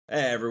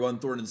Hey everyone,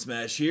 Thordan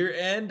Smash here,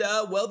 and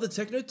well, the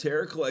Techno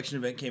Terror Collection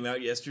event came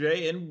out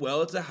yesterday, and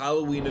well, it's a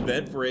Halloween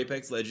event for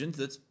Apex Legends.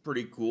 That's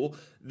pretty cool.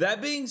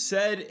 That being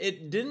said,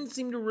 it didn't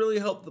seem to really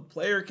help the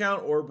player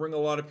count or bring a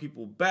lot of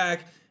people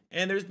back.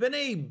 And there's been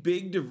a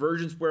big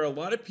divergence where a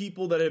lot of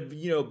people that have,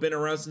 been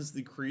around since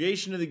the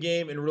creation of the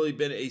game and really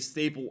been a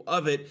staple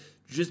of it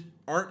just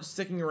aren't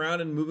sticking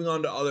around and moving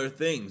on to other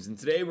things. And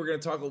today we're going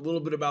to talk a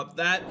little bit about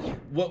that,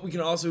 what we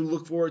can also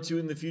look forward to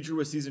in the future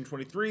with Season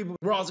 23. But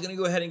we're also going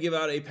to go ahead and give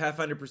out a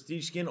Pathfinder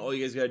Prestige skin. All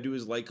you guys got to do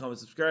is like, comment,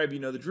 subscribe. You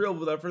know the drill.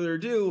 Without further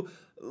ado,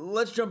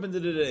 let's jump into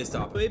today's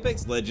topic.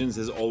 Apex Legends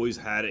has always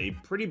had a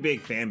pretty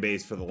big fan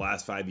base for the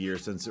last 5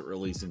 years since it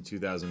released in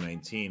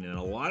 2019, and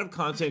a lot of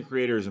content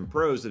creators and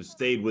pros have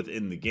stayed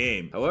within the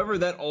game. However,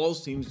 that all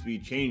seems to be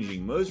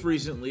changing. Most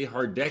recently,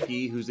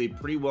 Hardeki, who's a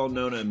pretty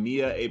well-known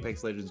EMEA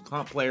Apex Legends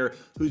comp player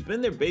who's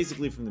been there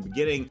basically from the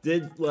beginning,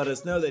 did let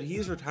us know that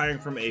he's retiring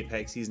from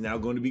Apex. He's now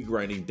going to be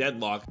grinding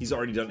Deadlock. He's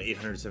already done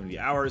 870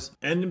 hours,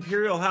 and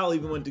Imperial Hal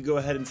even went to go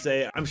ahead and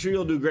say, "I'm sure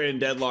you'll do great in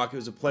Deadlock. It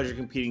was a pleasure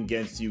competing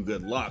against you.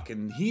 Good luck."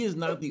 And he is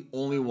not the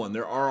only one.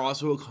 There are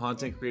also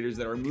content creators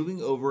that are moving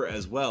over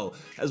as well.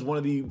 As one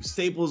of the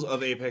staples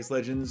of Apex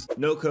Legends,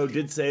 Noko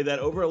did say that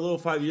over a little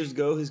 5 years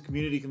ago, his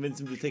community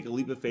convinced him to take a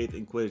leap of faith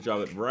and quit his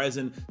job at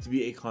Verizon to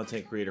be a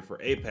content creator for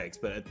Apex.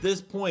 But at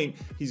this point,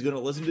 he's going to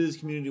listen to his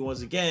community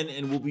once again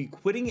and will be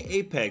quitting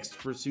Apex to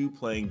pursue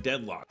playing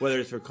Deadlock. Whether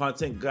it's for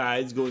content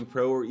guides, going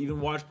pro, or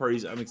even watch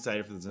parties, I'm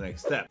excited for this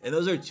next step. And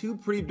those are two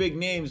pretty big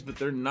names, but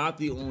they're not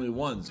the only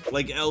ones.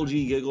 Like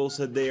LG Giggle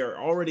said, they are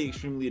already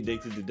extremely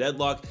addicted to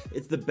Deadlock.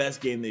 It's the best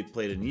game they've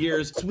played in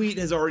years. Sweet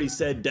has already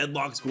said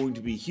Deadlock's going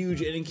to be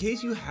huge, and in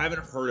case you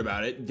haven't heard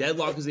about it,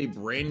 Deadlock is a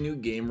brand new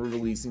game we're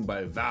releasing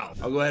by Valve.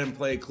 I'll go ahead and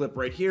play a clip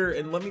right here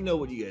and let me know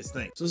what you guys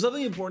think. So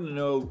something important to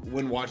know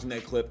when watching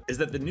that clip is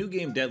that the new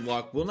game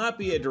Deadlock will not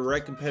be a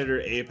direct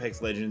competitor to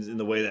Apex Legends in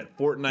the way that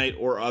Fortnite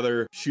or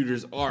other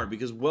shooters are,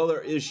 because while there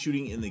is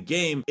shooting in the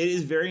game, it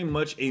is very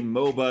much a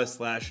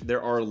MOBA /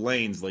 there are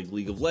lanes like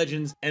League of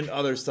Legends and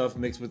other stuff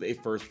mixed with a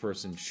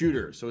first-person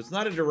shooter. So it's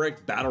not a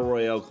direct battle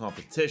royale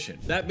competition.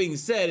 That being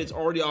said, it's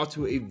already off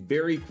to a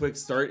very quick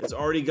start. It's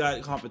already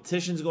got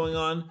competitions going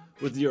on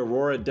with the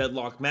Aurora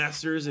Deadlock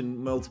Masters and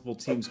multiple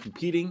teams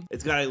competing.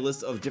 It's got a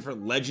list of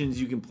different legends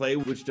you can play,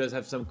 which does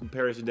have some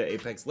comparison to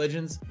Apex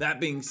Legends. That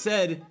being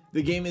said,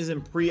 the game is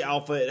in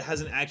pre-alpha. It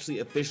hasn't actually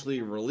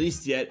officially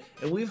released yet,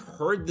 and we've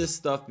heard this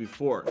stuff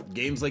before.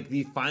 Games like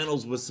the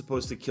Finals was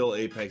supposed to kill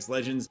Apex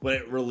Legends when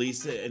it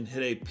released and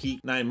hit a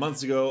peak 9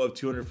 months ago of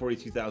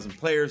 242,000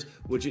 players,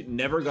 which it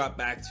never got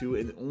back to,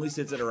 and it only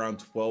sits at around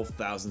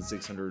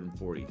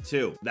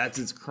 12,642. That's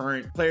its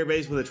current player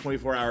base with a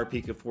 24-hour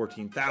peak of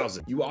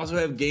 14,000. You also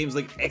have games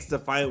like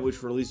X-Defiant,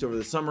 which released over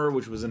the summer,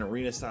 which was an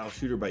arena-style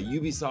shooter by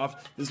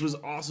Ubisoft. This was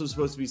also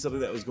supposed to be something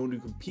that was going to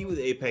compete with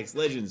Apex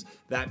Legends.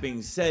 That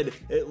being said,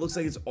 it looks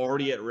like it's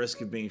already at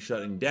risk of being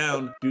shutting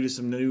down due to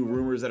some new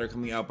rumors that are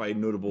coming out by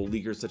notable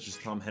leakers such as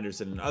Tom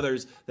Henderson and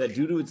others, that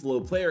due to its low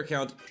player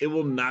count, it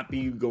will not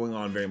be going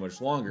on very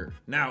much longer.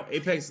 Now,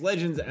 Apex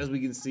Legends, as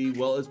we can see,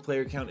 while its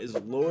player count is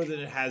lower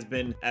than it has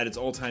been at its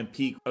all-time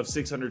peak of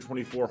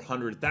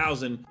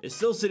 624,000, it's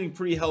still sitting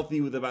pretty healthy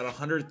with about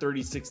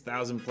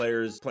 136,000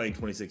 players playing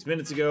 26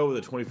 minutes ago with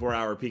a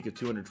 24-hour peak of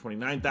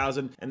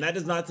 229,000, and that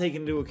does not take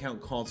into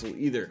account console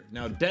either.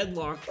 Now,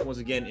 Deadlock, once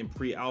again in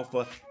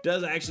pre-alpha,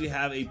 does actually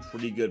have a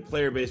pretty good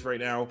player base right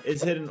now.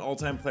 It's hit an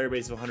all-time player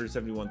base of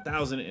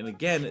 171,000, and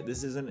again,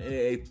 this isn't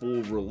a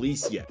full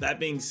release yet. That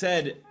being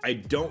said, I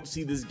don't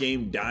see this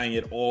game dying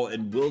at all,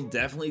 and will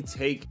definitely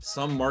take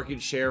some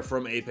market share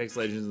from Apex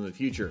Legends in the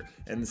future.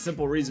 And the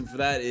simple reason for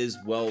that is,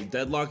 well,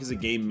 Deadlock is a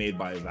game made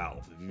by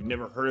Valve. If you've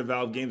never heard of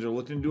Valve games or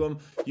looked into them,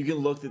 you can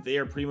look that they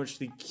are pretty much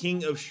the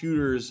king of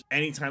shooters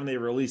anytime they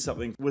release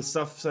something, with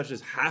stuff such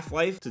as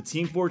Half-Life to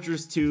Team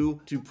Fortress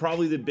 2 to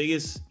probably the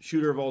biggest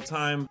shooter of all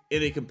time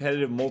in a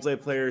competitive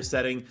multiplayer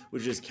setting,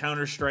 which is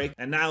Counter-Strike.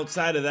 And now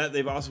outside of that,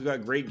 they've also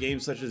got great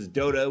games such as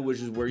Dota, which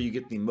is where you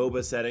get the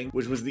MOBA setting,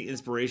 which was the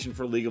inspiration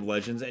for League of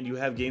Legends, and you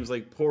have games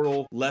like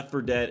Portal, Left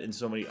 4 Dead, and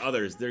so many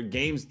others. Their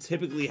games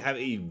typically have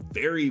a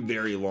very,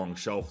 very long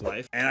shelf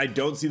life, and I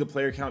don't see the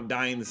player count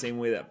dying the same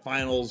way that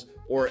Finals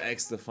or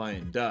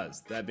X-Defiant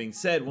does. That being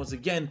said, once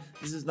again,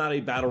 this is not a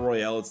battle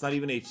royale. It's not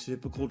even a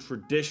typical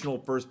traditional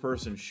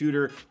first-person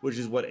shooter, which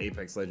is what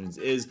Apex Legends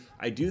is.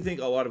 I do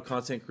think a lot of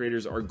content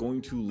creators are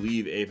going to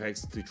leave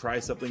Apex to try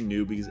something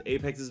new because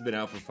Apex has been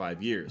out for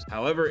 5 years.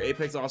 However,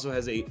 Apex also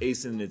has an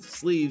ace in its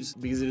sleeves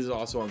because it is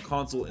also on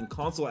console, and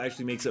console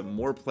actually makes up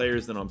more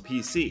players than on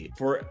PC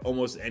for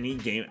almost any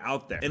game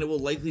out there. And it will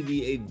likely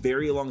be a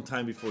very long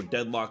time before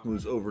Deadlock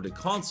moves over to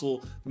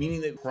console, meaning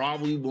that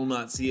probably will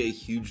not see a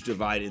huge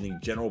divide in the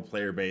general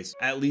player base.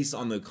 At least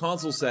on the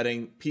console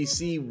setting,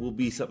 PC will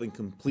be something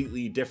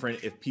completely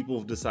different if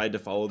people decide to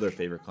follow their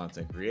favorite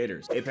content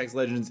creators. Apex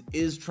Legends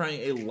is trying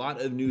a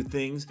lot of new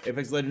things.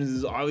 Apex Legends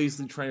is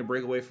obviously trying to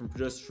break away from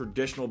just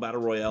traditional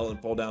battle royale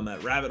and fall down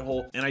that rabbit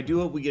hole, and I do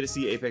hope we get to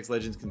see Apex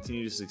Legends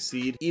continue to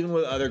succeed. Even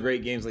with other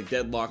great games like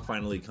Deadlock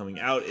finally coming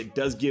out, it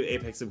does give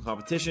Apex some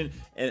competition,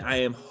 and I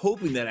am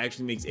hoping that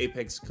actually makes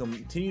Apex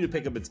continue to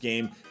pick up its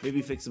game,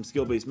 maybe fix some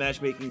skill-based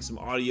matchmaking, some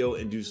audio,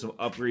 and do some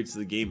upgrades to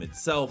the game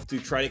itself to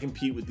try to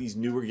compete with these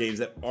newer games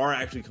that are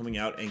actually coming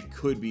out and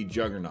could be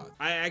juggernauts.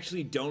 I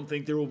actually don't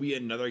think there will be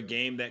another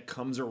game that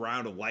comes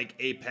around like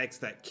Apex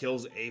that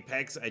kills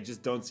Apex. I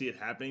just don't see it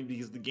happening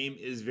because the game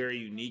is very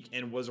unique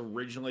and was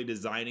originally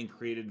designed and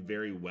created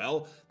very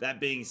well. That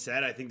being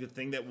said, I think the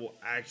thing that will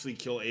actually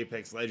kill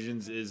Apex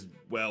Legends is,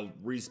 well,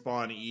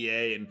 Respawn,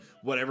 EA, and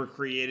whatever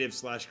creative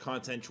 /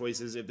 content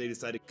choices if they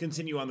decide to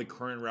continue on the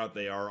current route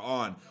they are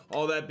on.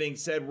 All that being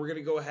said, we're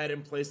gonna go ahead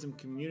and play some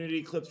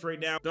community clips right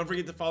now. Don't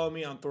forget to follow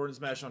me on Thordan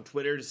Smash on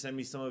Twitter to send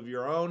me some of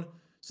your own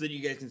so that you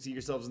guys can see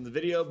yourselves in the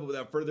video. But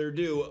without further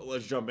ado,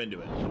 let's jump into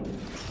it.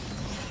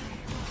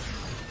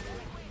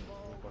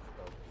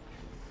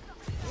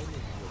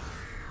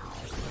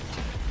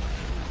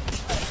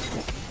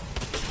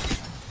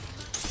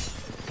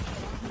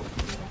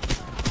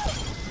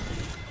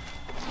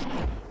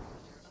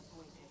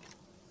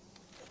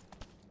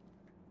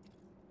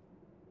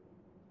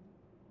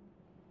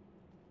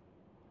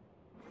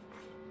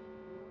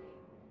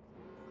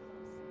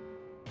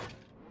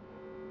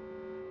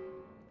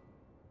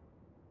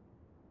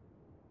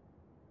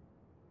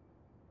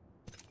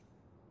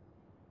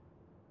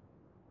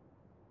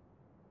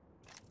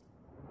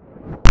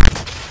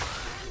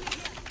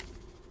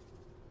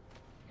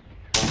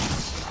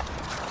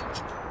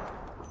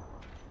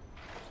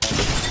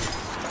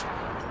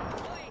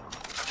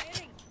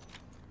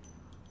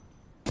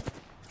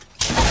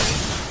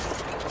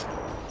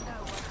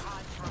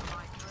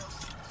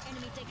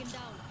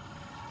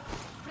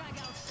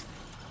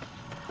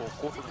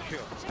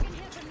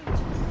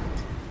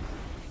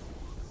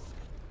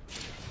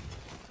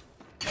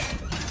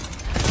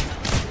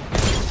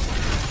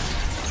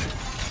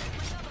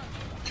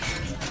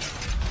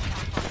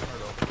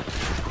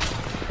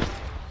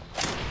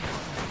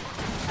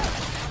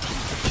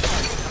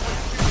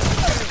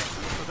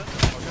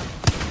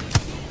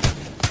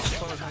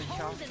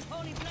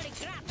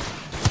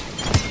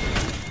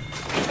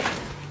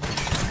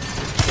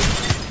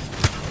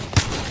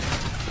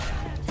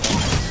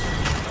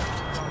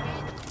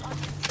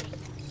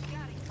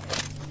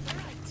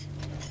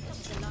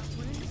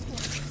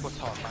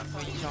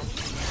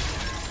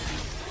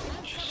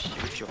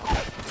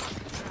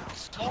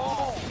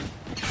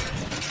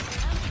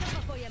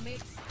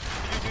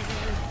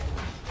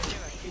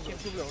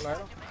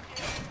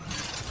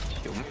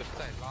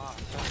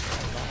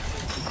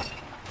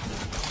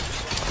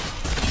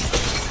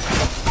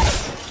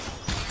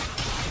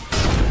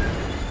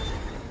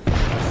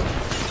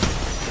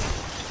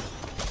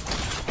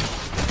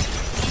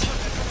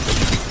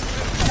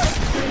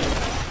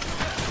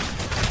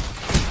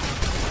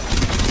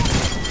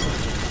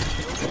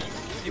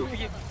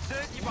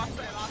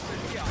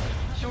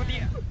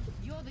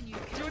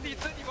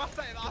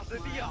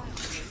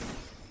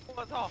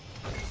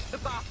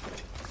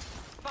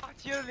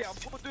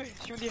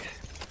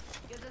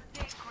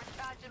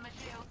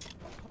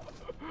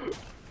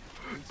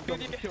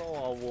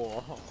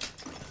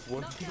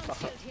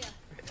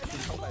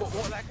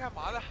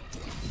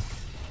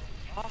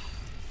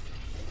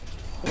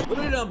 Let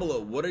me know down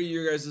below, what are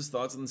your guys'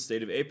 thoughts on the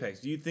state of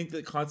Apex? Do you think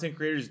that content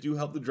creators do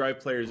help to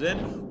drive players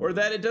in, or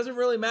that it doesn't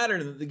really matter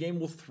and that the game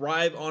will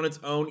thrive on its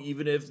own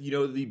even if, you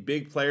know, the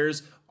big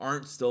players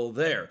aren't still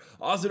there?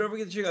 Also, don't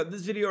forget to check out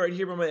this video right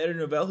here by my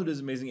editor Novell, who does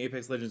amazing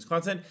Apex Legends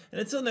content. And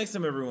until next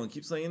time, everyone,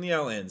 keep slaying the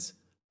Outlands.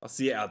 I'll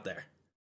see you out there.